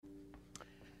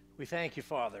We thank you,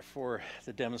 Father, for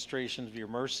the demonstration of your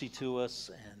mercy to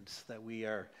us and that we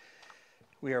are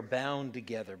bound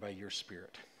together by your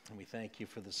Spirit. And we thank you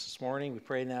for this morning. We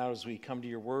pray now as we come to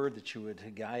your word that you would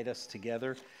guide us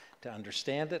together to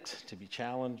understand it, to be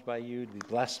challenged by you, to be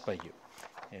blessed by you,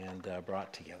 and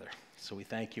brought together. So we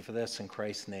thank you for this in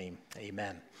Christ's name.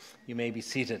 Amen. You may be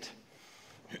seated.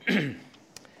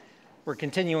 We're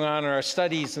continuing on our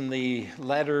studies in the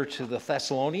letter to the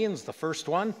Thessalonians, the first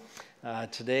one.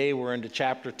 Today we're into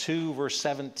chapter 2, verse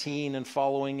 17 and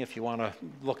following, if you want to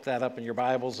look that up in your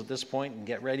Bibles at this point and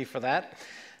get ready for that.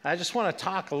 I just want to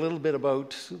talk a little bit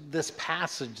about this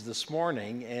passage this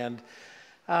morning and,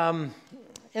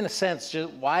 in a sense,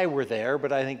 just why we're there,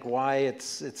 but I think why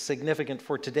it's significant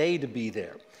for today to be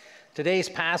there. Today's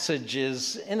passage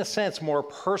is, in a sense, more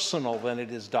personal than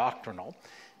it is doctrinal,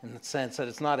 in the sense that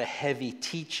it's not a heavy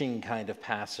teaching kind of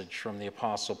passage from the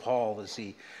Apostle Paul as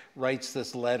he writes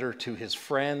this letter to his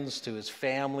friends, to his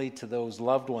family, to those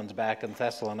loved ones back in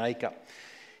Thessalonica.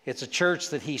 It's a church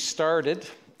that he started,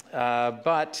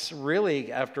 but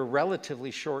really after relatively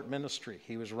short ministry.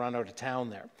 He was run out of town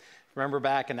there. Remember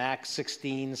back in Acts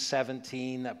 16,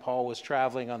 17, that Paul was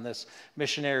traveling on this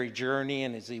missionary journey,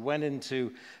 and as he went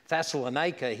into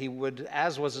Thessalonica, he would,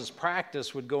 as was his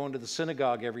practice, would go into the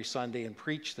synagogue every Sunday and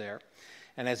preach there.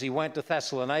 And as he went to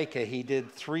Thessalonica, he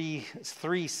did three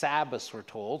Sabbaths, we're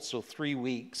told, so 3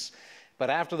 weeks. But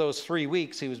after those 3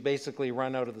 weeks, he was basically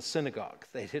run out of the synagogue.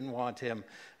 They didn't want him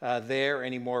there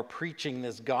anymore preaching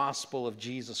this gospel of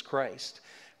Jesus Christ,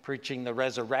 preaching the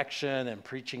resurrection and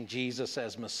preaching Jesus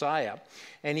as Messiah.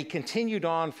 And he continued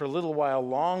on for a little while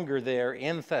longer there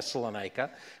in Thessalonica.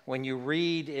 When you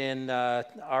read in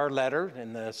our letter,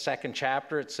 in the second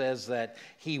chapter, it says that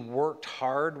he worked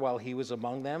hard while he was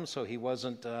among them, so he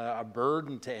wasn't a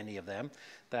burden to any of them.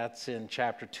 That's in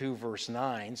chapter 2, verse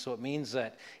 9. So it means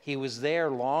that he was there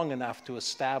long enough to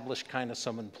establish kind of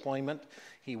some employment.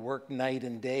 He worked night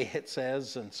and day, it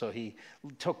says, and so he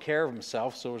took care of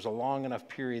himself, so it was a long enough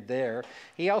period there.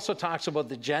 He also talks about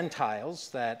the Gentiles,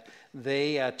 that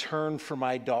they turned from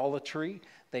idolatry.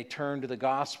 They turned to the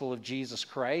gospel of Jesus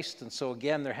Christ, and so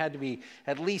again, there had to be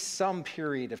at least some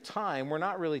period of time. We're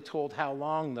not really told how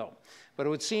long, though, but it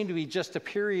would seem to be just a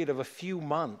period of a few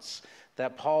months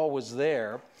that Paul was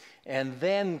there, and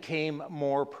then came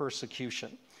more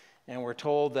persecution. And we're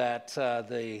told that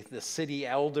the city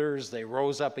elders, they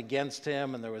rose up against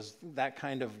him, and there was that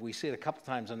kind of, we see it a couple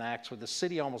times in Acts, where the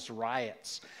city almost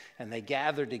riots, and they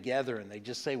gather together, and they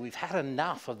just say, we've had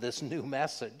enough of this new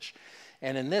message.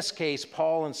 And in this case,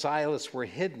 Paul and Silas were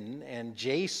hidden, and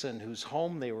Jason, whose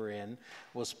home they were in,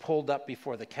 was pulled up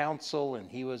before the council, and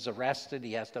he was arrested.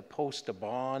 He has to post a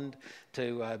bond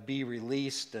to be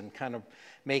released, and kind of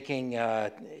making,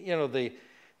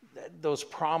 those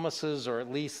promises, or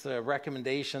at least the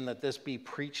recommendation that this be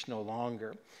preached no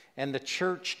longer. And the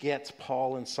church gets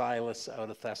Paul and Silas out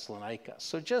of Thessalonica.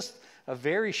 So just a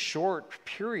very short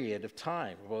period of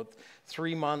time, about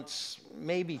 3 months,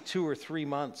 maybe 2 or 3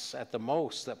 months at the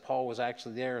most, that Paul was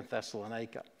actually there in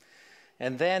Thessalonica.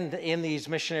 And then in these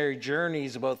missionary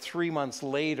journeys, about 3 months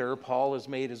later, Paul has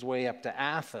made his way up to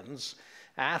Athens.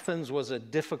 Athens was a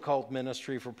difficult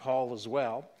ministry for Paul as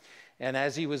well. And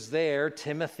as he was there,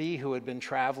 Timothy, who had been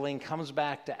traveling, comes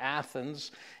back to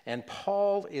Athens, and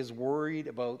Paul is worried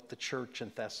about the church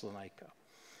in Thessalonica.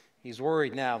 He's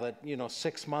worried now that,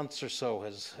 6 months or so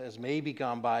has maybe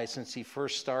gone by since he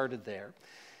first started there.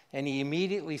 And he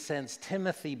immediately sends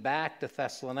Timothy back to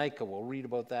Thessalonica. We'll read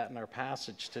about that in our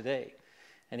passage today.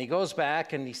 And he goes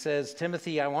back and he says,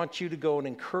 Timothy, I want you to go and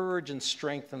encourage and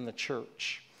strengthen the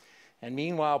church. And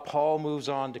meanwhile, Paul moves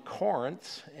on to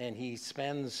Corinth, and he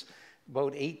spends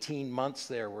about 18 months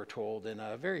there, we're told, in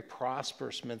a very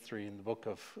prosperous ministry in the book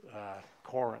of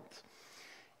Corinth.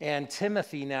 And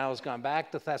Timothy now has gone back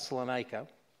to Thessalonica,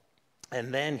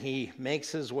 and then he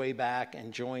makes his way back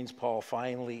and joins Paul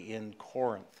finally in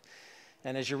Corinth.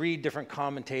 And as you read different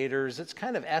commentators, it's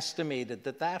kind of estimated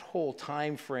that whole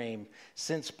time frame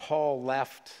since Paul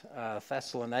left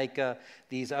Thessalonica,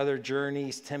 these other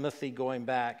journeys, Timothy going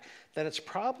back, that it's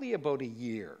probably about a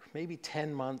year, maybe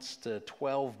 10 months to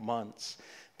 12 months,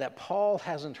 that Paul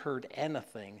hasn't heard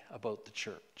anything about the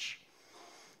church.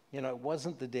 It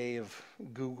wasn't the day of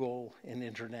Google and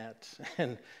internet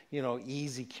and,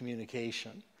 easy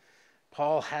communication.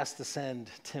 Paul has to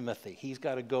send Timothy. He's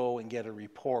got to go and get a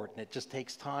report, and it just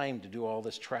takes time to do all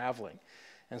this traveling.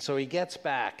 And so he gets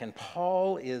back, and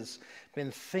Paul has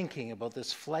been thinking about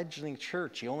this fledgling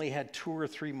church. He only had 2 or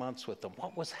 3 months with them.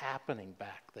 What was happening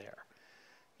back there?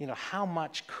 How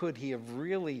much could he have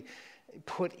really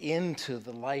put into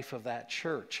the life of that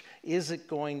church? Is it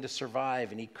going to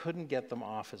survive? And he couldn't get them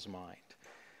off his mind.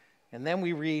 And then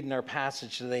we read in our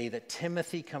passage today that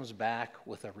Timothy comes back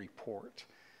with a report.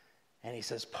 And he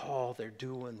says, Paul, they're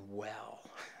doing well.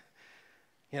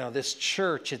 You know, this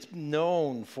church, it's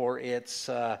known for its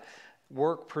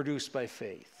work produced by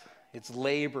faith, its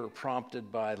labor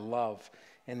prompted by love,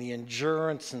 and the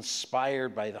endurance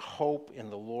inspired by the hope in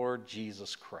the Lord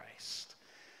Jesus Christ.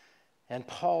 And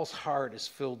Paul's heart is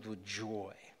filled with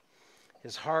joy.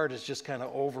 His heart is just kind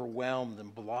of overwhelmed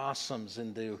and blossoms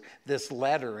into this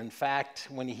letter. In fact,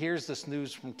 when he hears this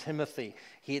news from Timothy,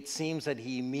 it seems that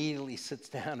he immediately sits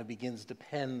down and begins to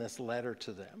pen this letter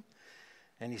to them.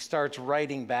 And he starts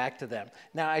writing back to them.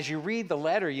 Now, as you read the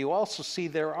letter, you also see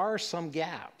there are some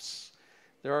gaps.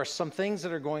 There are some things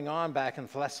that are going on back in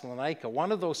Thessalonica.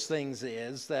 One of those things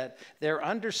is that their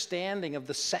understanding of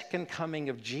the second coming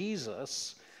of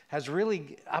Jesus has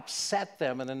really upset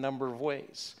them in a number of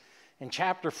ways. In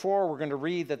chapter 4, we're going to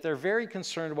read that they're very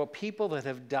concerned about people that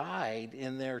have died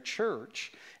in their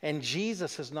church, and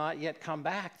Jesus has not yet come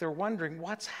back. They're wondering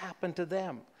what's happened to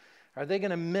them. Are they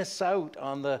going to miss out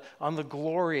on the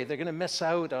glory? They're going to miss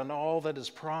out on all that is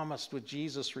promised with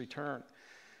Jesus' return.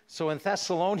 So in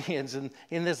Thessalonians,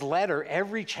 in this letter,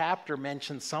 every chapter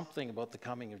mentions something about the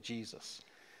coming of Jesus.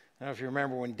 I don't know if you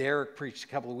remember when Derek preached a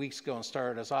couple of weeks ago and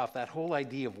started us off, that whole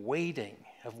idea of waiting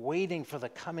for the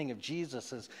coming of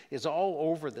Jesus is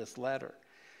all over this letter.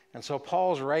 And so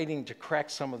Paul's writing to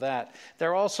correct some of that.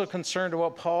 They're also concerned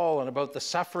about Paul and about the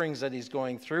sufferings that he's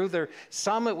going through.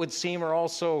 Some, it would seem, are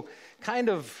also kind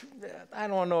of, I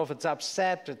don't know if it's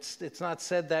upset, it's not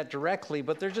said that directly,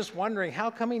 but they're just wondering, how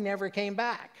come he never came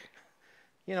back?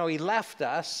 You know, he left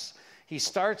us, he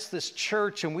starts this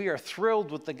church, and we are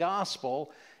thrilled with the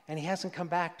gospel, and he hasn't come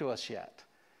back to us yet.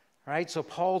 Right? So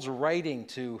Paul's writing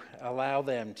to allow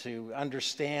them to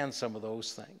understand some of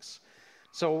those things.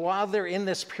 So while they're in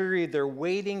this period, they're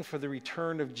waiting for the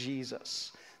return of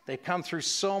Jesus. They've come through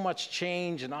so much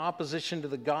change, and opposition to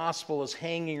the gospel is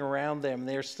hanging around them.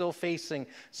 They're still facing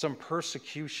some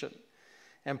persecution.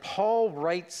 And Paul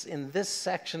writes in this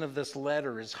section of this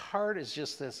letter, his heart is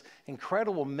just this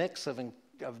incredible mix of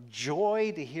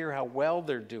joy to hear how well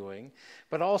they're doing,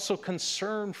 but also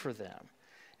concern for them.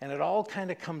 And it all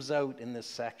kind of comes out in this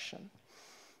section.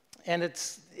 And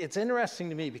it's interesting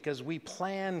to me because we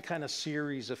planned kind of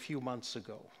series a few months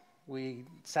ago. We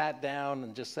sat down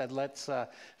and just said, let's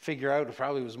figure out, it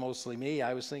probably was mostly me,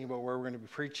 I was thinking about where we're going to be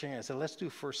preaching. I said, let's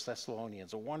do 1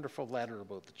 Thessalonians, a wonderful letter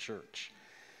about the church.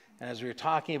 And as we were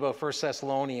talking about 1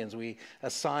 Thessalonians, we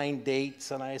assigned dates,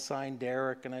 and I assigned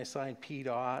Derek, and I assigned Pete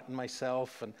Ott and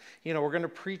myself. And, you know, we're going to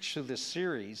preach through this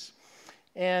series.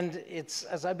 And it's,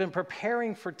 as I've been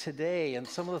preparing for today and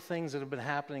some of the things that have been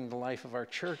happening in the life of our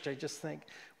church, I just think,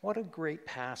 what a great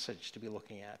passage to be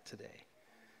looking at today.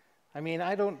 I mean,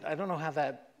 I don't know how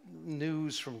that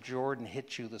news from Jordan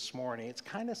hit you this morning. It's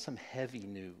kind of some heavy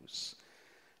news,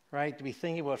 right? To be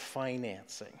thinking about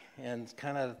financing and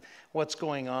kind of what's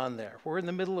going on there. We're in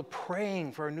the middle of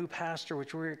praying for a new pastor,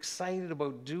 which we're excited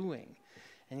about doing.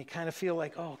 And you kind of feel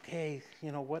like, oh, okay,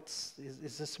 you know,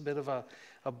 is this a bit of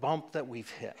a bump that we've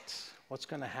hit? What's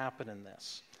going to happen in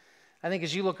this? I think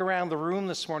as you look around the room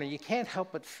this morning, you can't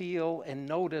help but feel and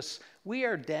notice we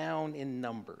are down in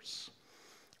numbers.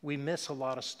 We miss a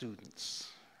lot of students,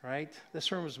 right?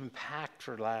 This room has been packed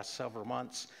for the last several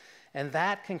months, and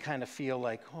that can kind of feel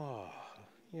like, oh,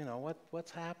 you know,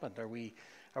 what's happened? Are we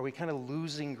kind of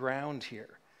losing ground here?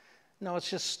 No, it's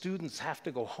just students have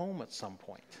to go home at some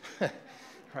point.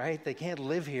 Right? They can't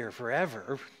live here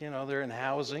forever. You know, they're in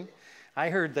housing. I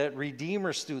heard that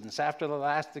Redeemer students, after the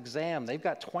last exam, they've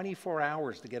got 24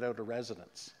 hours to get out of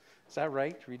residence. Is that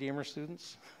right, Redeemer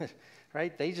students?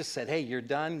 Right? They just said, hey, you're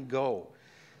done, go.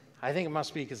 I think it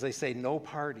must be because they say no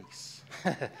parties.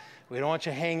 We don't want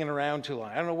you hanging around too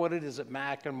long. I don't know what it is at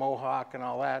Mac and Mohawk and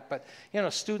all that, but, you know,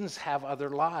 students have other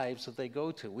lives that they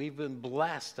go to. We've been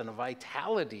blessed in a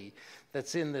vitality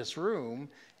that's in this room,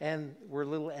 and we're a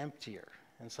little emptier.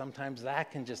 And sometimes that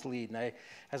can just lead. And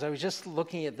as I was just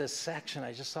looking at this section,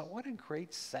 I just thought, what a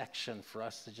great section for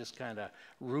us to just kind of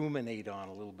ruminate on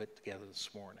a little bit together this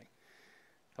morning.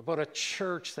 About a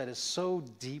church that is so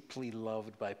deeply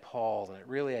loved by Paul, and it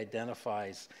really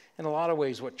identifies in a lot of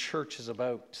ways what church is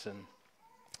about. And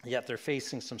yet they're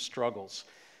facing some struggles,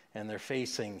 and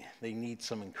they need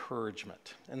some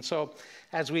encouragement. And so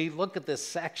as we look at this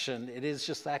section, it is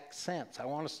just that sense. I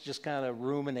want us to just kind of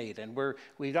ruminate. And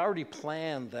we'd already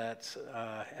planned that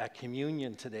at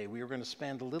communion today, we were going to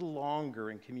spend a little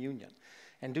longer in communion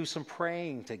and do some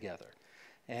praying together.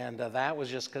 And that was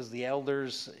just because the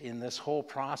elders in this whole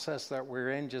process that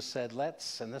we're in just said,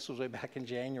 and this was way back in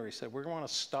January, said, we're going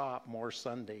to stop more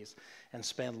Sundays and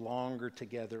spend longer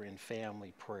together in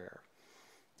family prayer.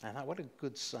 And I thought, what a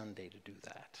good Sunday to do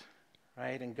that,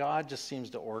 right? And God just seems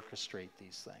to orchestrate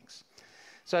these things.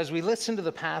 So as we listen to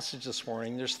the passage this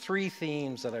morning, there's 3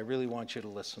 themes that I really want you to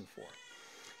listen for.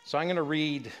 So I'm going to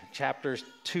read chapters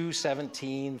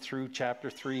 2:17 through chapter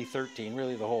 3:13,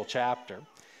 really the whole chapter.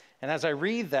 And as I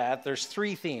read that, there's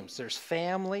 3 themes. There's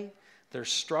family,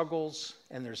 there's struggles,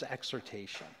 and there's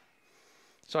exhortation.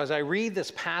 So as I read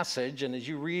this passage, and as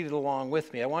you read it along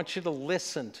with me, I want you to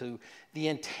listen to the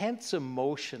intense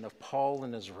emotion of Paul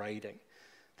in his writing.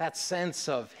 That sense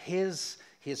of his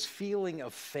feeling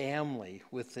of family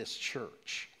with this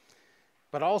church.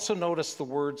 But also notice the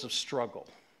words of struggle.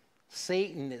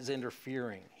 Satan is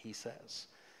interfering, he says.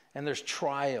 And there's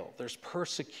trial, there's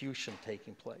persecution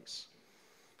taking place.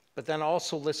 But then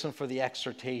also listen for the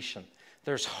exhortation.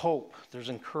 There's hope, there's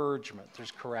encouragement, there's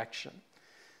correction.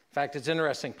 In fact, it's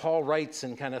interesting. Paul writes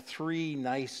in kind of 3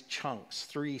 nice chunks,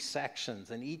 3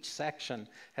 sections, and each section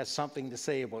has something to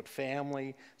say about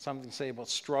family, something to say about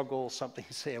struggle, something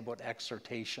to say about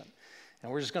exhortation.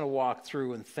 And we're just going to walk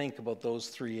through and think about those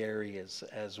 3 areas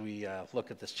as we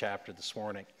look at this chapter this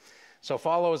morning. So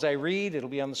follow as I read. It'll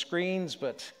be on the screens,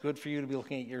 but good for you to be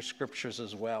looking at your scriptures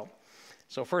as well.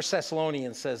 So 1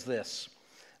 Thessalonians says this,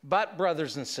 "But,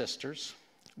 brothers and sisters,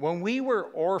 when we were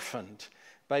orphaned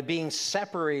by being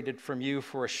separated from you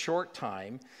for a short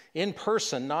time, in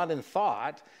person, not in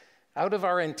thought, out of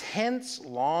our intense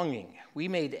longing, we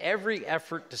made every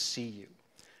effort to see you.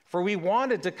 For we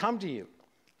wanted to come to you.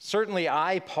 Certainly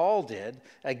I, Paul, did,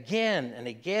 again and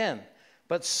again,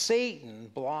 but Satan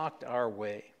blocked our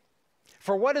way.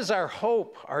 For what is our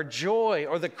hope, our joy,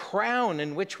 or the crown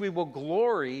in which we will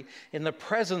glory in the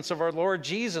presence of our Lord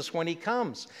Jesus when he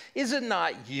comes? Is it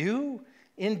not you?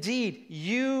 Indeed,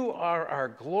 you are our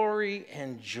glory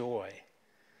and joy.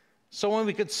 So when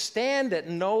we could stand it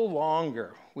no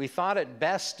longer, we thought it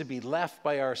best to be left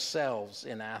by ourselves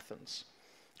in Athens.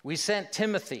 We sent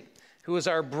Timothy, who is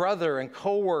our brother and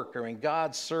co-worker in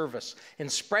God's service, in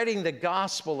spreading the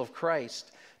gospel of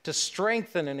Christ, to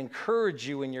strengthen and encourage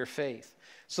you in your faith,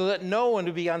 so that no one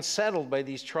would be unsettled by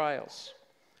these trials.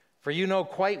 For you know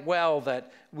quite well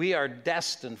that we are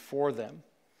destined for them.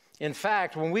 In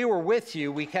fact, when we were with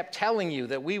you, we kept telling you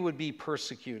that we would be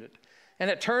persecuted.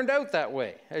 And it turned out that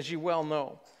way, as you well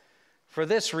know. For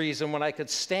this reason, when I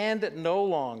could stand it no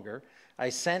longer, I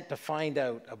sent to find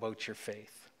out about your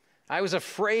faith. I was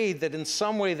afraid that in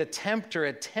some way the tempter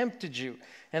had tempted you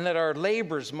and that our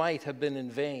labors might have been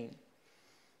in vain.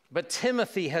 But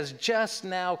Timothy has just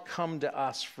now come to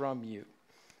us from you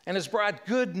and has brought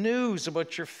good news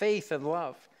about your faith and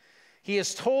love. He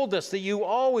has told us that you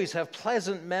always have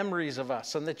pleasant memories of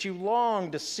us and that you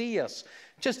long to see us,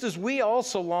 just as we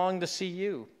also long to see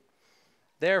you.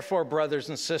 Therefore, brothers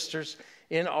and sisters,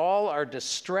 in all our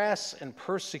distress and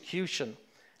persecution,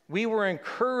 we were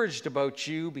encouraged about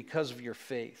you because of your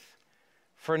faith.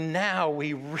 For now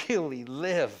we really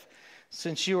live,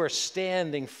 since you are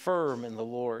standing firm in the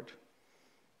Lord.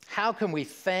 How can we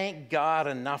thank God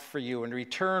enough for you in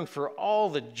return for all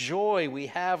the joy we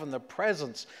have in the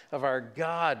presence of our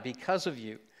God because of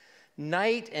you?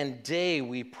 Night and day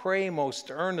we pray most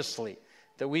earnestly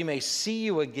that we may see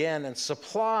you again and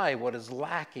supply what is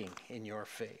lacking in your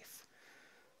faith.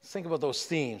 Let's think about those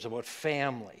themes, about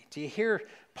family. Do you hear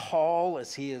Paul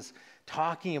as he is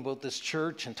talking about this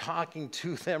church and talking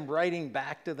to them, writing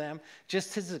back to them,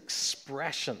 just his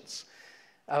expressions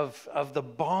of the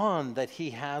bond that he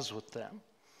has with them.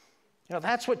 You know,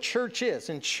 that's what church is.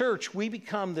 In church, we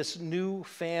become this new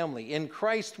family. In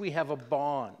Christ, we have a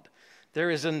bond. There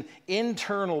is an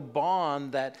internal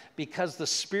bond that because the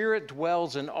Spirit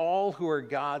dwells in all who are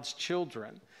God's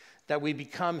children, that we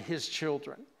become his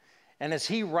children. And as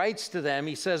he writes to them,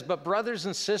 he says, "But brothers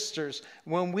and sisters,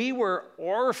 when we were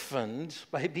orphaned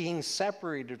by being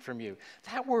separated from you,"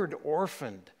 that word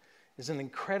orphaned is an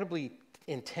incredibly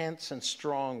intense and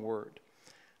strong word.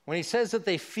 When he says that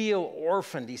they feel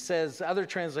orphaned, he says, other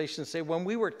translations say, when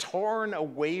we were torn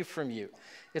away from you.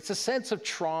 It's a sense of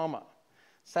trauma.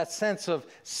 It's that sense of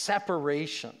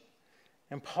separation.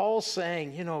 And Paul's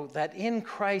saying, you know, that in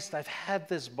Christ I've had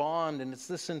this bond, and it's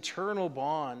this internal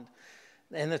bond.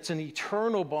 And it's an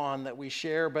eternal bond that we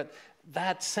share, but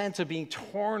that sense of being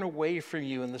torn away from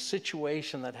you and the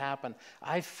situation that happened,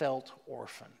 I felt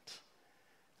orphaned.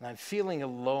 And I'm feeling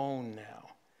alone now.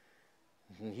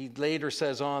 And he later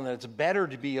says on that it's better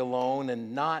to be alone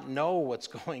and not know what's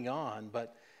going on,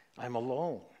 but I'm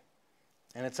alone.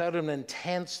 And it's out of an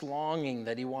intense longing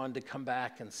that he wanted to come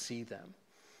back and see them.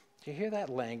 Do you hear that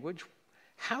language?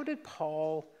 How did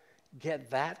Paul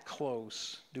get that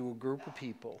close to a group of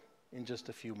people in just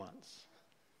a few months?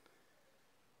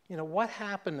 You know, what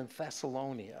happened in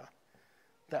Thessalonica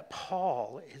that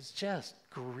Paul is just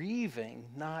grieving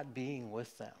not being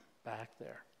with them back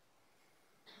there?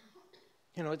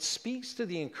 You know, it speaks to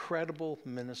the incredible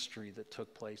ministry that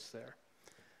took place there.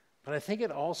 But I think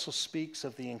it also speaks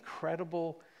of the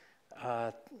incredible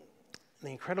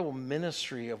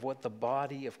ministry of what the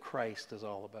body of Christ is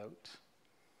all about.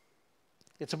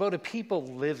 It's about a people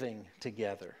living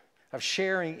together, of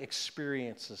sharing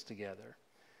experiences together.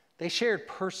 They shared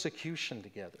persecution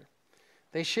together.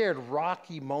 They shared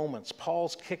rocky moments.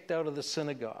 Paul's kicked out of the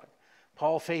synagogue.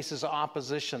 Paul faces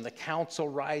opposition. The council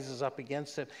rises up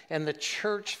against him, and the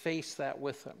church faced that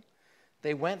with him.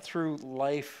 They went through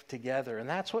life together, and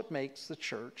that's what makes the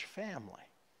church family.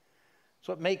 It's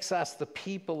what makes us the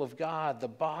people of God, the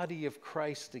body of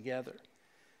Christ together.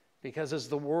 Because as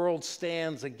the world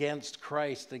stands against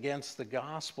Christ, against the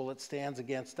gospel, it stands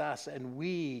against us, and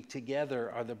we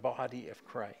together are the body of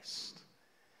Christ.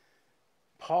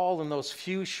 Paul, in those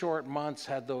few short months,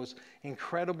 had those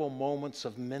incredible moments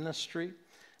of ministry,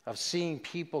 of seeing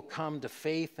people come to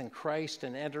faith in Christ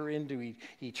and enter into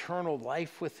eternal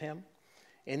life with him.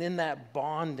 And in that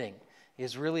bonding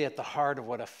is really at the heart of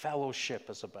what a fellowship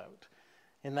is about.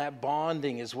 And that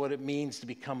bonding is what it means to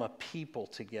become a people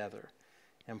together.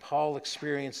 And Paul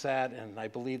experienced that, and I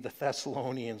believe the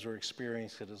Thessalonians were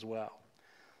experiencing it as well.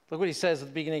 Look what he says at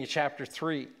the beginning of chapter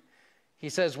 3. He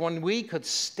says, when we could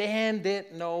stand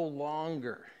it no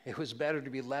longer, it was better to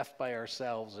be left by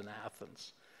ourselves in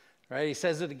Athens. Right? He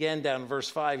says it again down in verse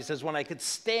 5. He says, when I could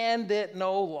stand it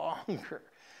no longer.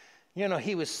 You know,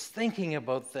 he was thinking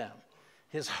about them.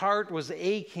 His heart was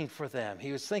aching for them.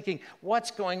 He was thinking,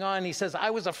 what's going on? He says, I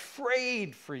was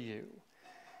afraid for you.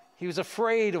 He was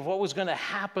afraid of what was going to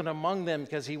happen among them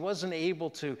because he wasn't able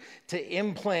to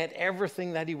implant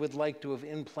everything that he would like to have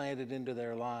implanted into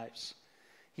their lives.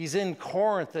 He's in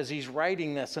Corinth as he's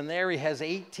writing this, and there he has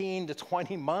 18 to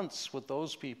 20 months with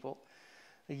those people.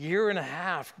 A year and a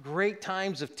half, great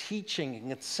times of teaching and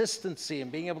consistency and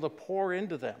being able to pour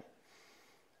into them.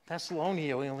 Thessalonica,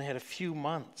 he only had a few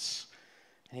months,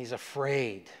 and he's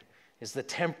afraid. Is the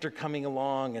tempter coming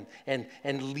along and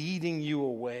leading you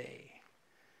away?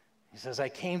 He says, I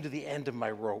came to the end of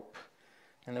my rope,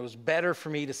 and it was better for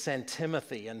me to send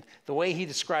Timothy. And the way he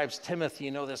describes Timothy,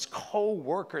 you know, this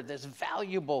co-worker, this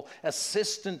valuable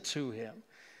assistant to him,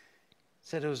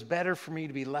 said it was better for me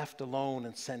to be left alone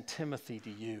and send Timothy to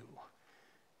you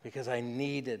because I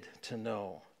needed to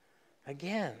know.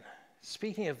 Again,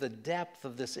 speaking of the depth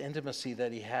of this intimacy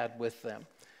that he had with them,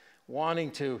 wanting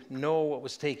to know what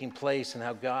was taking place and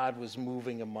how God was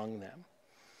moving among them.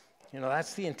 You know,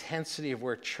 that's the intensity of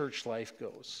where church life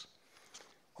goes.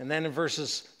 And then in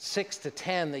verses 6 to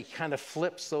 10, he kind of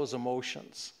flips those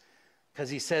emotions because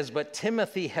he says, but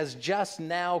Timothy has just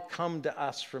now come to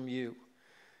us from you.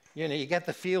 You know, you get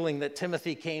the feeling that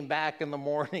Timothy came back in the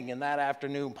morning and that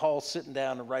afternoon, Paul's sitting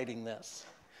down and writing this.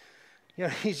 You know,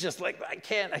 he's just like, I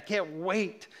can't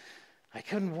wait. I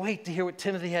couldn't wait to hear what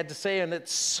Timothy had to say, and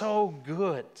it's so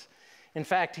good. In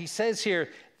fact, he says here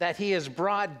that he has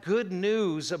brought good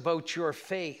news about your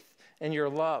faith and your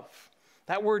love.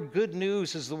 That word good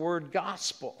news is the word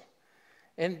gospel.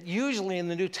 And usually in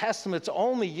the New Testament, it's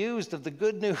only used of the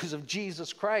good news of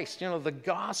Jesus Christ, you know, the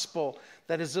gospel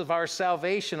that is of our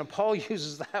salvation. And Paul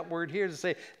uses that word here to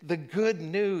say the good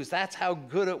news. That's how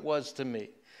good it was to me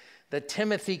that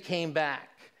Timothy came back.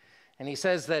 And he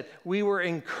says that we were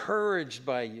encouraged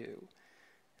by you.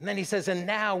 And then he says, and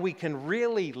now we can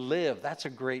really live. That's a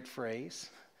great phrase.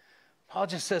 Paul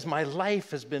just says, my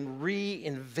life has been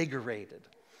reinvigorated.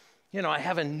 You know, I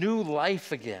have a new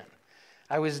life again.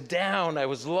 I was down, I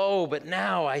was low, but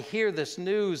now I hear this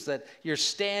news that you're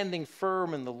standing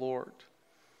firm in the Lord.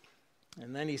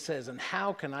 And then he says, and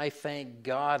how can I thank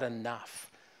God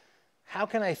enough? How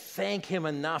can I thank him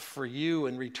enough for you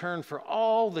in return for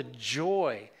all the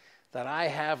joy that I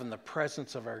have in the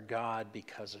presence of our God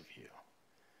because of you?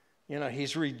 You know,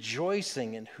 he's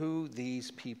rejoicing in who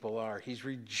these people are. He's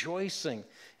rejoicing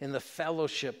in the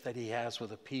fellowship that he has with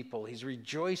the people. He's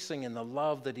rejoicing in the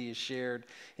love that he has shared,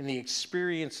 in the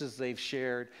experiences they've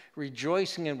shared,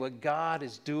 rejoicing in what God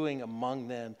is doing among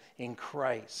them in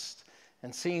Christ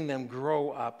and seeing them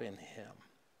grow up in him.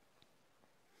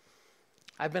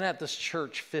 I've been at this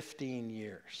church 15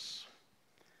 years.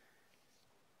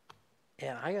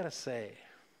 And I got to say,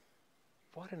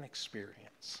 what an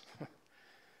experience.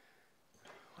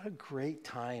 What a great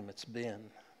time it's been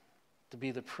to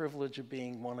be the privilege of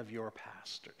being one of your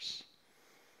pastors.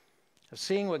 of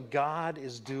seeing what God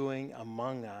is doing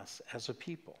among us as a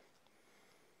people.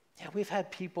 Yeah, we've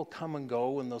had people come and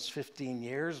go in those 15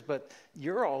 years, but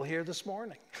you're all here this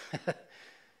morning,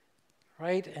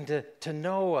 right? And to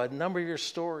know a number of your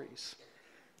stories.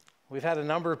 We've had a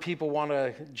number of people want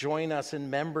to join us in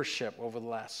membership over the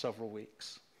last several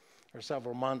weeks or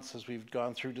several months as we've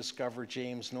gone through Discover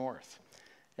James North.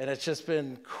 And it's just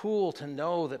been cool to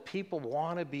know that people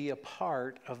want to be a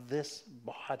part of this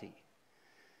body.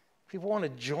 People want to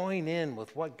join in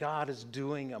with what God is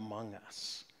doing among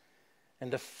us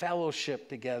and to fellowship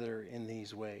together in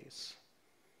these ways.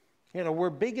 You know, we're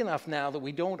big enough now that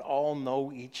we don't all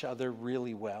know each other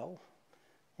really well.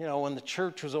 You know, when the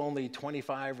church was only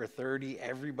 25 or 30,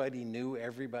 everybody knew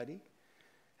everybody.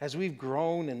 As we've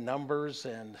grown in numbers,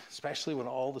 and especially when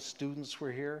all the students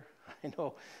were here, I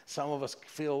know some of us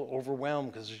feel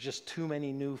overwhelmed because there's just too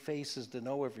many new faces to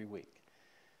know every week.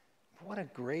 But what a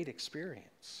great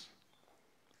experience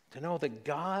to know that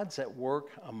God's at work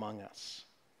among us.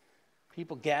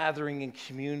 People gathering in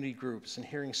community groups and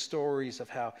hearing stories of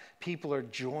how people are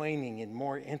joining in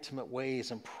more intimate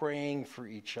ways and praying for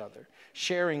each other,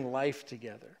 sharing life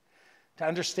together. To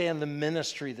understand the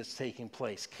ministry that's taking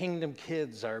place. Kingdom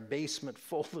Kids, our basement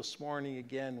full this morning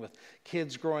again with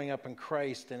kids growing up in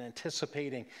Christ and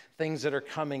anticipating things that are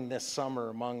coming this summer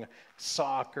among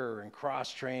soccer and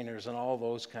cross trainers and all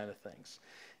those kind of things.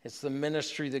 It's the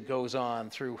ministry that goes on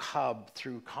through Hub,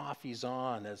 through Coffees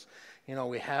On. As you know,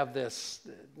 we have this,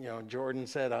 Jordan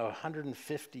said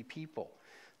 150 people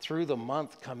through the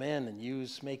month come in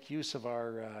and make use of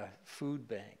our food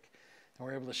bank. And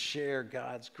we're able to share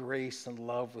God's grace and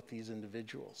love with these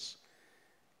individuals.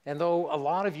 And though a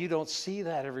lot of you don't see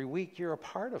that every week, you're a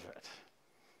part of it.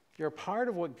 You're a part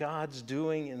of what God's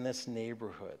doing in this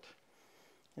neighborhood.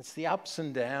 It's the ups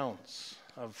and downs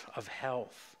of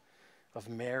health, of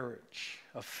marriage,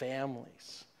 of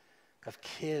families, of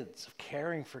kids, of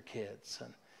caring for kids.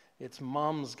 And it's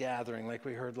moms gathering like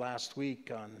we heard last week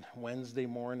on Wednesday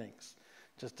mornings,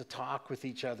 just to talk with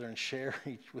each other and share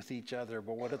with each other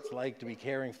about what it's like to be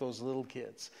caring for those little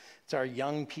kids. It's our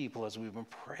young people as we've been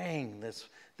praying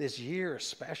this year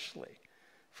especially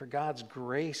for God's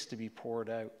grace to be poured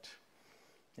out.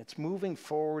 It's moving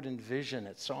forward in vision.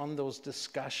 It's on those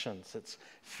discussions. It's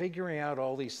figuring out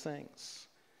all these things.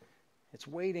 It's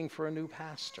waiting for a new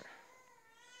pastor.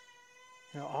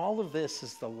 All of this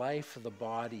is the life of the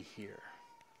body here.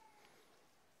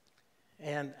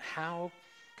 And how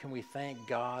can we thank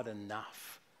God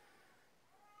enough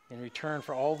in return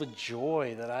for all the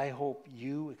joy that I hope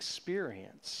you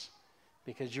experience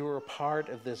because you are a part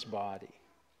of this body?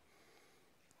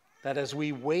 That as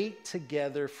we wait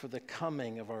together for the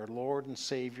coming of our Lord and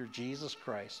Savior Jesus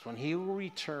Christ, when he will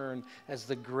return as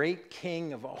the great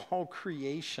King of all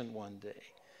creation one day,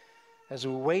 as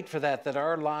we wait for that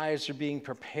our lives are being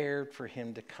prepared for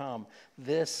him to come.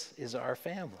 This is our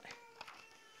family.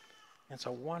 It's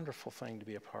a wonderful thing to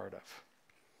be a part of.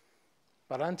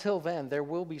 But until then, there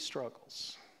will be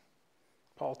struggles.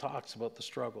 Paul talks about the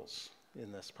struggles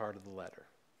in this part of the letter.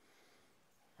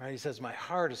 Right? He says, my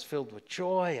heart is filled with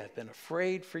joy. I've been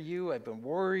afraid for you. I've been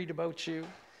worried about you.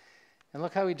 And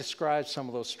look how he describes some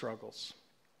of those struggles.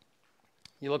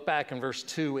 You look back in verse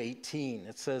 2:18,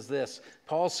 it says this,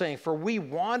 Paul's saying, for we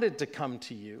wanted to come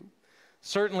to you.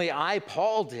 Certainly I,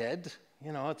 Paul, did.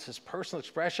 It's his personal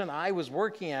expression. I was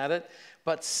working at it,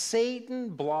 but Satan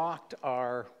blocked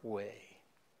our way.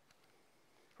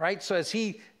 Right? So as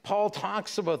Paul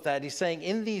talks about that, he's saying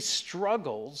in these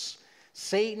struggles,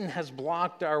 Satan has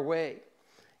blocked our way.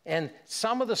 And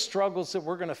some of the struggles that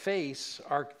we're going to face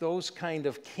are those kind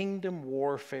of kingdom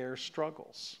warfare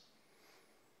struggles.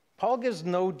 Paul gives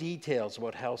no details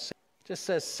about how Satan, just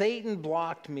says, Satan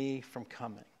blocked me from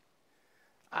coming.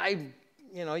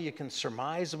 You can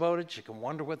surmise about it. You can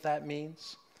wonder what that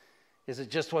means. Is it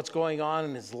just what's going on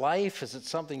in his life? Is it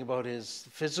something about his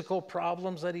physical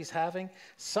problems that he's having?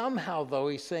 Somehow, though,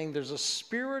 he's saying there's a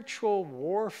spiritual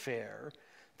warfare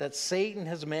that Satan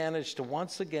has managed to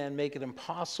once again make it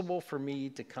impossible for me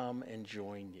to come and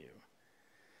join you.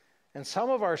 And some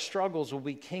of our struggles will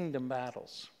be kingdom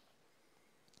battles.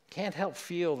 Can't help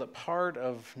feel that part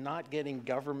of not getting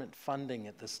government funding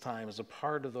at this time is a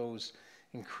part of those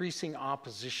increasing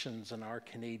oppositions in our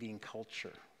Canadian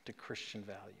culture to Christian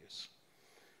values.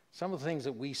 Some of the things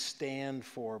that we stand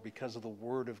for because of the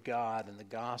Word of God and the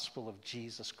gospel of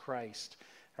Jesus Christ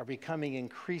are becoming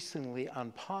increasingly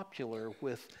unpopular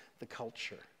with the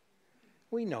culture.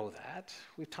 We know that.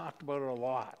 We've talked about it a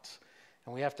lot,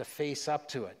 and we have to face up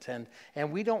to it.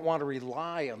 And we don't want to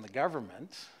rely on the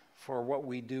government for what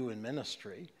we do in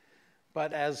ministry,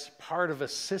 But as part of a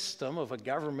system of a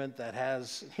government that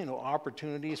has,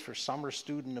 opportunities for summer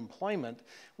student employment,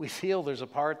 we feel there's a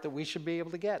part that we should be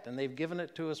able to get, and they've given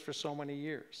it to us for so many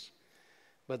years.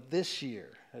 But this year,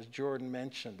 as Jordan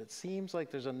mentioned, it seems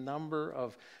like there's a number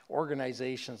of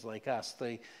organizations like us.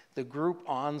 The group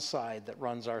Onside that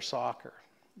runs our soccer,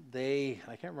 I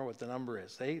can't remember what the number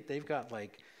is. They've got I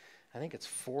think it's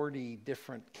 40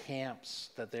 different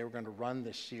camps that they were going to run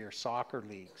this year, soccer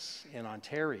leagues in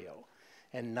Ontario.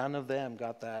 And none of them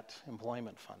got that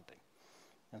employment funding.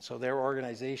 And so their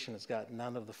organization has got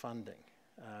none of the funding.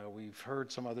 We've heard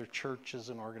some other churches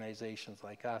and organizations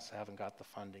like us haven't got the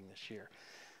funding this year.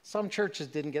 Some churches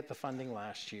didn't get the funding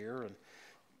last year,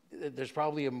 and there's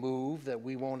probably a move that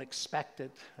we won't expect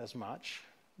it as much.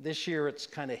 This year it's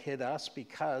kind of hit us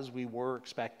because we were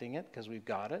expecting it, because we've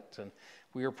got it, and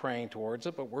we were praying towards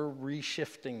it, but we're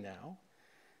reshifting now.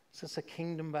 Is this a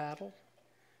kingdom battle?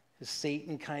 Is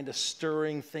Satan kind of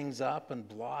stirring things up and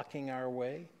blocking our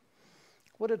way?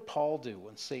 What did Paul do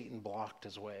when Satan blocked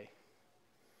his way?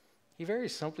 He very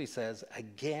simply says,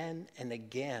 again and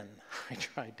again I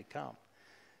tried to come.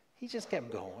 He just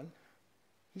kept going.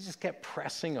 He just kept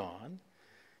pressing on.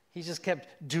 He just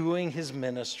kept doing his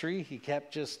ministry. He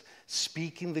kept just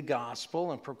speaking the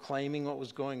gospel and proclaiming what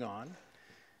was going on.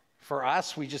 For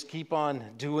us, we just keep on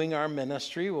doing our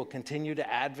ministry. We'll continue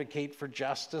to advocate for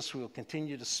justice. We'll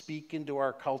continue to speak into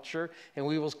our culture. And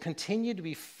we will continue to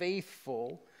be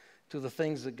faithful to the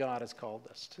things that God has called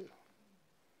us to.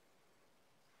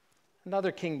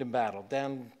 Another kingdom battle,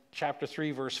 down chapter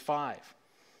 3, verse 5.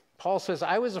 Paul says,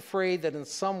 I was afraid that in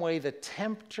some way the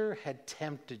tempter had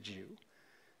tempted you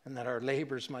and that our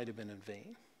labors might have been in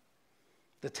vain.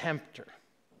 The tempter,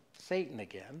 Satan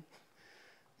again.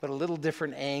 But a little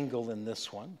different angle in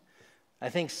this one. I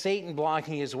think Satan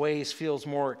blocking his ways feels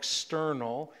more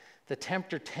external. The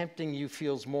tempter tempting you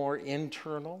feels more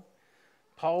internal.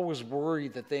 Paul was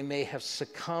worried that they may have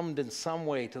succumbed in some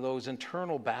way to those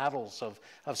internal battles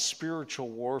of spiritual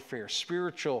warfare,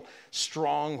 spiritual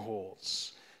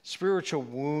strongholds, spiritual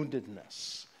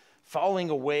woundedness, falling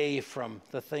away from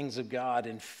the things of God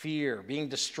in fear, being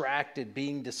distracted,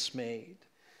 being dismayed.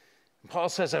 And Paul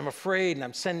says, I'm afraid, and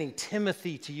I'm sending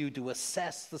Timothy to you to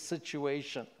assess the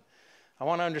situation. I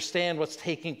want to understand what's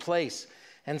taking place.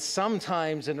 And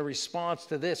sometimes in a response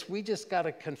to this, we just got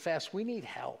to confess we need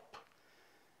help.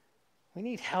 We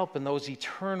need help in those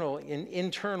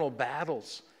internal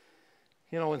battles.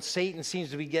 When Satan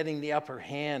seems to be getting the upper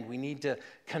hand, we need to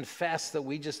confess that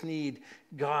we just need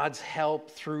God's help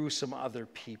through some other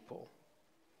people.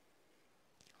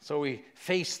 So we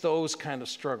face those kind of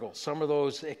struggles, some of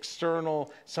those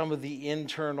external, some of the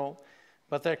internal,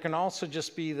 but there can also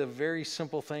just be the very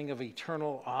simple thing of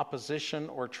eternal opposition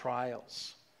or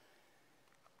trials.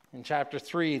 In chapter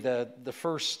 3, the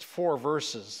first 4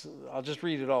 verses, I'll just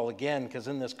read it all again because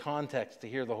in this context to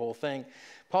hear the whole thing.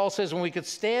 Paul says, when we could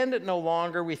stand it no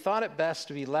longer, we thought it best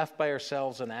to be left by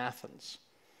ourselves in Athens.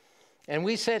 And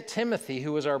we sent Timothy,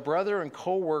 who was our brother and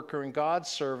co-worker in God's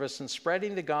service in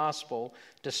spreading the gospel,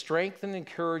 to strengthen and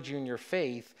encourage you in your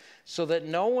faith, so that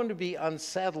no one would be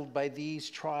unsettled by these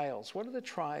trials. What are the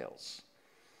trials?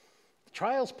 The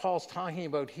trials Paul's talking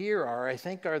about here are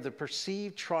the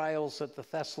perceived trials that the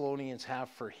Thessalonians have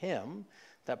for him,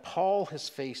 that Paul has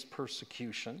faced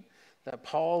persecution, that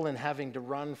Paul, in having to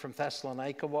run from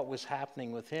Thessalonica, what was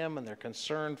happening with him, and their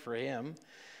concern for him.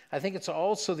 I think it's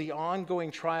also the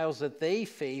ongoing trials that they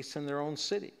face in their own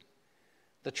city,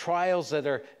 the trials that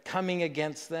are coming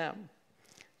against them.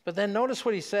 But then notice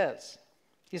what he says.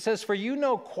 He says, for you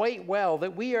know quite well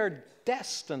that we are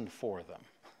destined for them.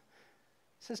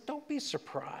 He says, don't be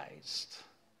surprised.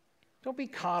 Don't be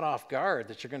caught off guard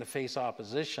that you're going to face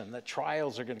opposition, that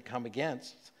trials are going to come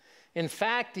against. In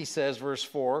fact, he says, verse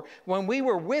 4, when we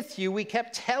were with you, we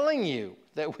kept telling you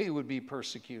that we would be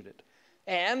persecuted.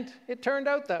 And it turned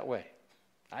out that way.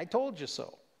 I told you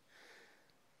so.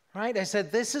 Right? I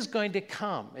said, this is going to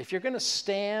come. If you're going to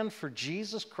stand for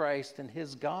Jesus Christ and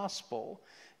his gospel,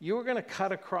 you're going to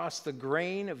cut across the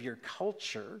grain of your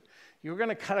culture. You're going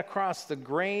to cut across the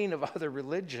grain of other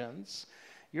religions.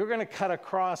 You're going to cut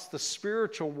across the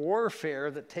spiritual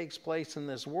warfare that takes place in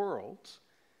this world.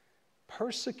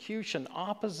 Persecution,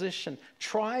 opposition,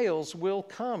 trials will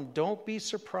come. Don't be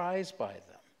surprised by them.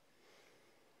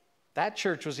 That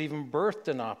church was even birthed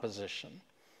in opposition,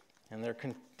 and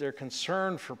they're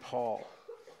concerned for Paul.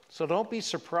 So don't be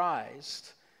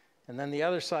surprised. And then the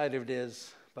other side of it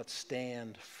is, but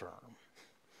stand firm.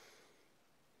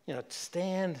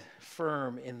 Stand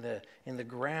firm in the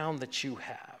ground that you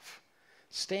have.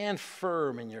 Stand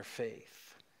firm in your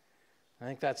faith. I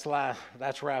think that's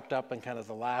wrapped up in kind of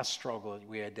the last struggle that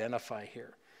we identify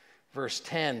here. Verse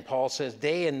 10, Paul says,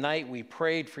 "Day and night we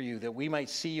prayed for you that we might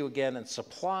see you again and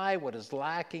supply what is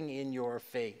lacking in your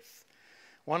faith."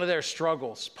 One of their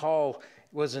struggles, Paul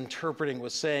was interpreting,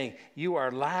 was saying, you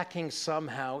are lacking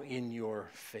somehow in your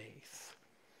faith.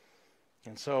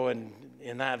 And so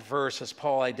in that verse, as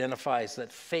Paul identifies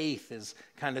that faith is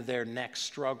kind of their next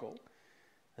struggle,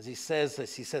 as he says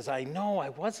this, he says, "I know I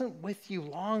wasn't with you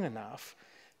long enough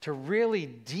to really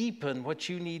deepen what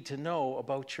you need to know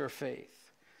about your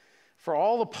faith. For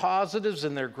all the positives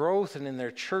in their growth and in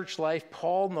their church life,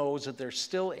 Paul knows that there's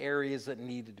still areas that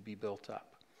needed to be built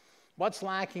up." What's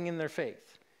lacking in their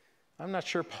faith? I'm not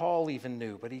sure Paul even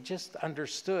knew, but he just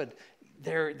understood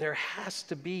there has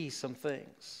to be some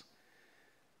things.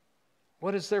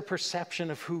 What is their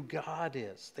perception of who God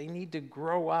is? They need to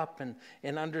grow up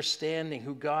in understanding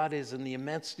who God is and the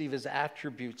immensity of his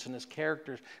attributes and his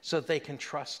character so that they can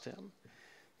trust him.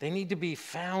 They need to be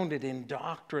founded in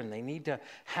doctrine. They need to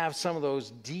have some of those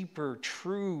deeper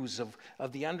truths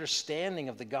of the understanding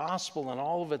of the gospel and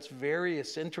all of its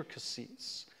various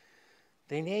intricacies.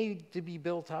 They need to be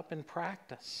built up in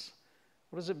practice.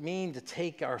 What does it mean to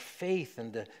take our faith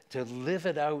and to live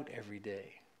it out every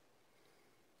day?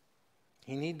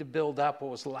 You need to build up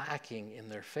what was lacking in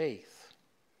their faith.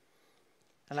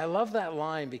 And I love that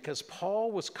line because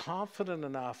Paul was confident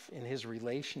enough in his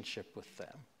relationship with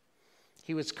them.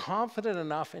 He was confident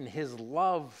enough in his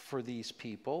love for these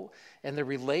people and the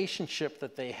relationship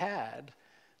that they had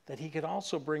that he could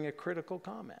also bring a critical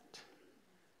comment.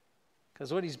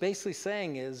 Because what he's basically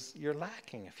saying is, you're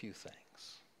lacking a few things.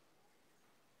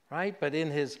 Right? But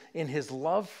in his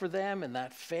love for them and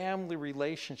that family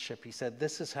relationship, he said,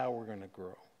 this is how we're going to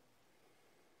grow.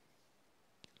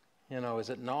 You know, is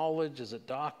it knowledge? Is it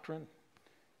doctrine?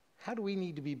 How do we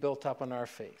need to be built up in our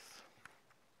faith?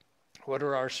 What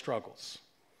are our struggles?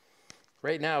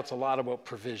 Right now, it's a lot about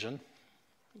provision.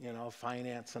 You know,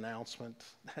 finance announcement,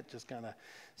 that just kind of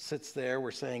sits there.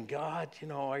 We're saying, God, you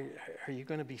know, are you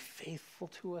going to be faithful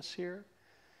to us here?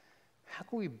 How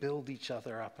can we build each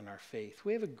other up in our faith?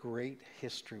 We have a great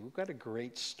history. We've got a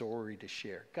great story to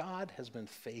share. God has been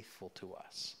faithful to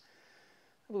us.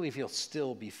 I believe he'll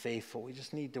still be faithful. We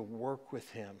just need to work with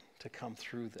him to come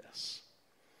through this.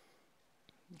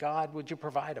 God, would you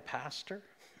provide a pastor?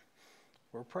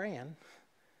 We're praying.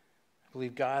 I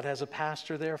believe God has a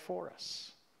pastor there for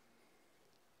us.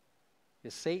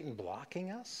 Is Satan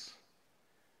blocking us?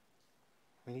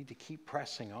 We need to keep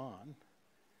pressing on.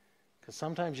 Because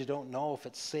sometimes you don't know if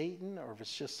it's Satan or if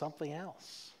it's just something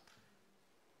else.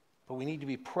 But we need to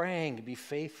be praying to be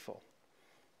faithful.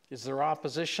 Is there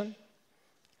opposition?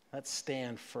 Let's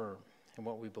stand firm in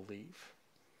what we believe.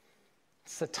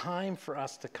 It's the time for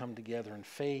us to come together in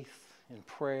faith, in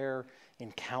prayer,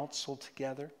 in counsel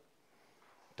together,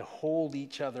 to hold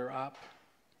each other up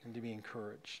and to be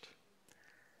encouraged.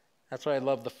 That's why I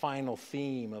love the final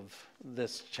theme of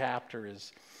this chapter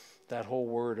is that whole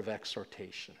word of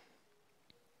exhortation.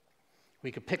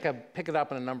 We could pick it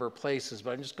up in a number of places,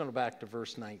 but I'm just going to go back to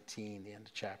verse 19, the end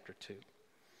of chapter 2.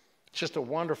 It's just a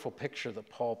wonderful picture that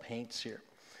Paul paints here.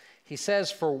 He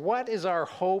says, "For what is our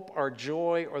hope, our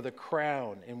joy, or the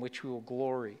crown in which we will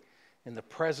glory in the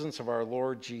presence of our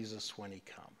Lord Jesus when he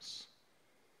comes?"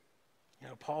 You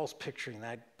know, Paul's picturing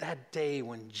that day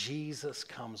when Jesus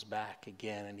comes back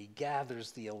again and he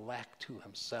gathers the elect to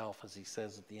himself, as he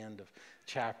says at the end of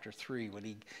chapter 3, when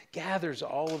he gathers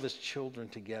all of his children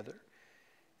together.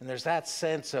 And there's that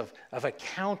sense of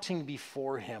accounting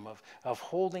before him, of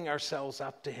holding ourselves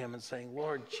up to him and saying,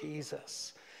 Lord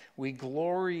Jesus, we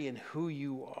glory in who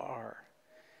you are.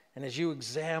 And as you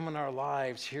examine our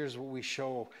lives, here's what we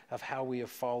show of how we have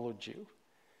followed you.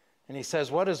 And he says,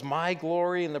 what is my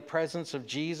glory in the presence of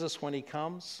Jesus when he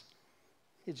comes?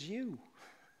 It's you.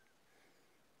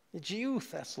 It's you,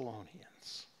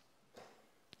 Thessalonians.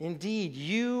 Indeed,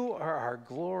 you are our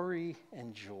glory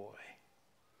and joy.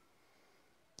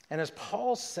 And as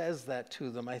Paul says that to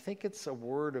them, I think it's a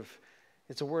word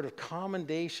of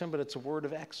commendation, but it's a word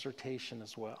of exhortation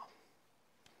as well.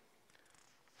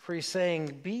 For he's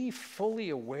saying, be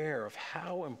fully aware of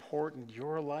how important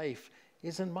your life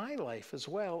is in my life as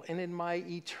well, and in my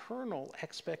eternal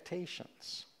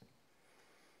expectations.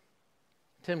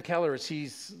 Tim Keller, as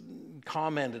he's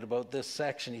commented about this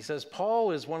section, he says,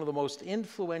 Paul is one of the most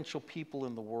influential people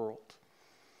in the world.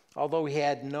 Although he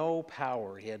had no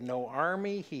power, he had no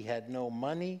army, he had no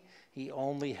money, he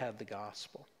only had the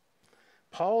gospel.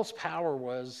 Paul's power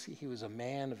was he was a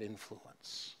man of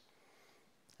influence.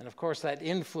 And of course, that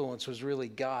influence was really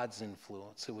God's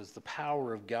influence. It was the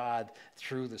power of God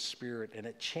through the Spirit, and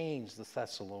it changed the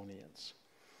Thessalonians.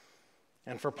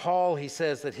 And for Paul, he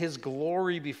says that his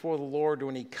glory before the Lord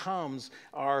when he comes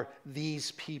are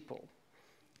these people.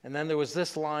 And then there was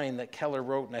this line that Keller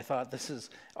wrote, and I thought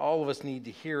all of us need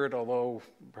to hear it, although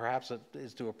perhaps it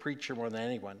is to a preacher more than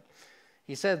anyone.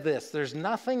 He said this: there's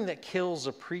nothing that kills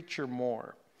a preacher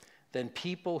more than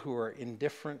people who are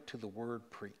indifferent to the word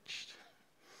preached.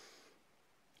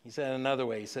 He said another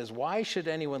way, he says, why should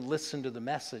anyone listen to the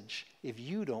message if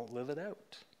you don't live it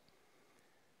out?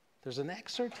 There's an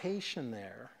exhortation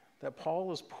there that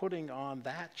Paul is putting on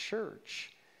that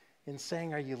church in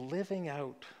saying, are you living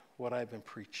out what I've been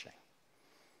preaching?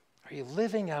 Are you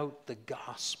living out the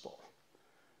gospel?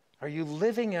 Are you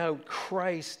living out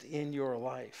Christ in your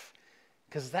life?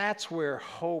 Because that's where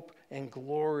hope and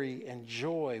glory and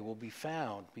joy will be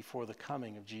found before the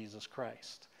coming of Jesus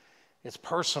Christ. It's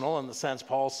personal in the sense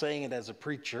Paul's saying it as a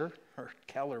preacher, or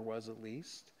Keller was at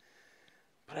least.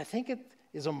 But I think it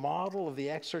is a model of the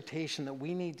exhortation that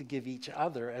we need to give each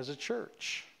other as a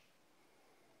church.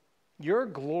 Your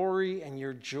glory and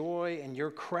your joy and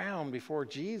your crown before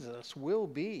Jesus will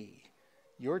be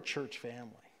your church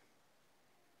family.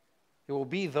 It will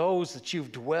be those that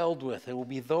you've dwelled with. It will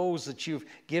be those that you've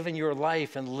given your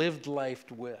life and lived life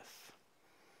with.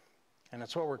 And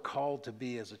it's what we're called to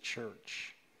be as a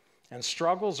church. And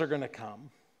struggles are going to come.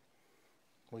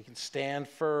 We can stand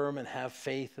firm and have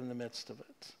faith in the midst of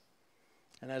it.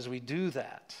 And as we do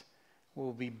that,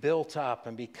 we'll be built up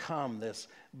and become this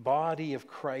body of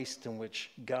Christ in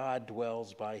which God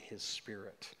dwells by his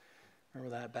Spirit.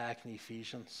 Remember that back in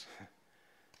Ephesians?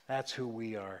 That's who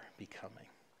we are becoming.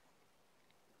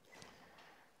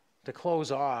 To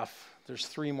close off, there's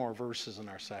 3 more verses in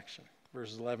our section,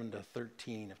 verses 11 to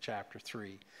 13 of chapter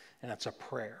 3, and it's a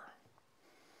prayer.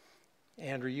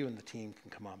 Andrew, you and the team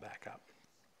can come on back up.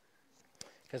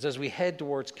 Because as we head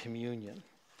towards communion,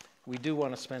 we do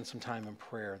want to spend some time in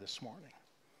prayer this morning.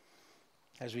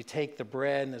 As we take the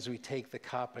bread and as we take the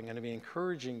cup, I'm going to be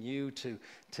encouraging you to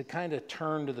kind of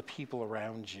turn to the people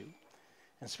around you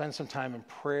and spend some time in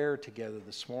prayer together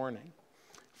this morning.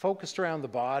 Focused around the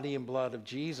body and blood of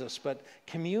Jesus, but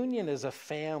communion is a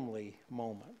family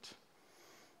moment.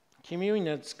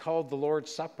 Communion is called the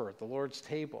Lord's Supper, the Lord's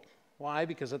table. Why?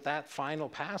 Because at that final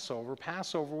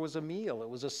Passover was a meal. It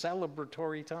was a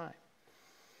celebratory time.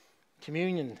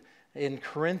 Communion, in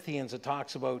Corinthians, it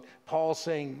talks about Paul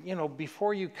saying,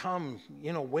 before you come,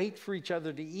 wait for each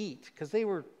other to eat, because they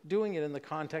were doing it in the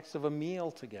context of a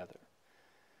meal together.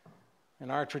 In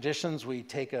our traditions, we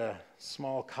take a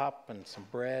small cup and some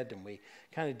bread, and we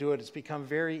kind of do it. It's become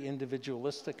very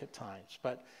individualistic at times,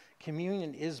 but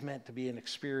communion is meant to be an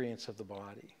experience of the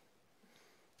body.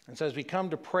 And so as we come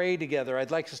to pray together,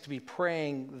 I'd like us to be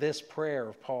praying this prayer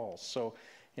of Paul's. So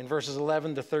in verses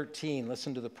 11 to 13,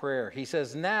 listen to the prayer. He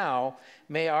says, now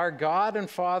may our God and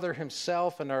Father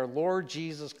himself and our Lord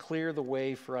Jesus clear the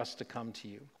way for us to come to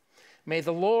you. May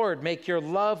the Lord make your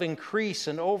love increase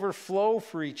and overflow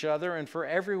for each other and for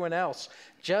everyone else,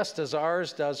 just as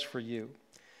ours does for you.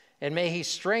 And may he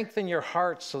strengthen your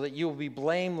hearts so that you will be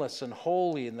blameless and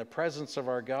holy in the presence of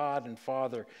our God and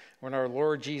Father when our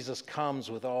Lord Jesus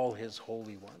comes with all his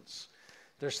holy ones.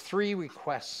 There's 3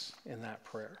 requests in that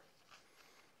prayer.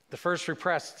 The first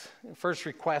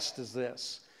request is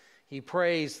this. He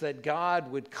prays that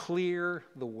God would clear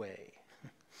the way.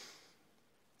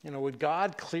 Would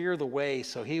God clear the way?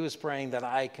 So he was praying that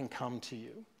I can come to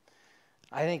you.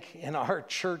 I think in our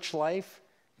church life,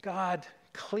 God,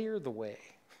 clear the way.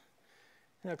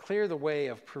 Clear the way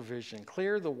of provision.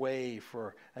 Clear the way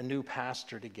for a new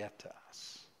pastor to get to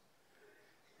us.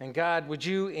 And God, would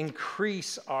you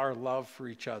increase our love for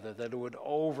each other, that it would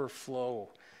overflow,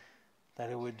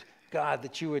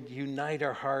 that you would unite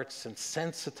our hearts and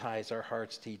sensitize our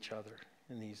hearts to each other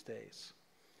in these days.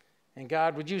 And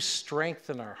God, would you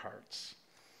strengthen our hearts?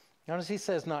 Notice he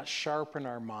says not sharpen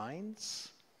our minds.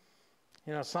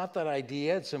 It's not that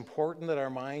idea. It's important that our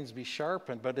minds be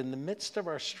sharpened, but in the midst of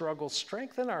our struggle,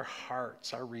 strengthen our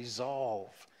hearts, our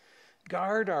resolve.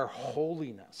 Guard our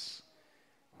holiness.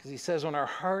 Because he says when our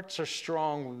hearts are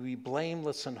strong, we'll be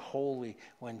blameless and holy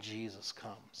when Jesus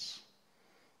comes.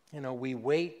 We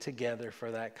wait together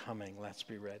for that coming. Let's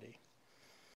be ready.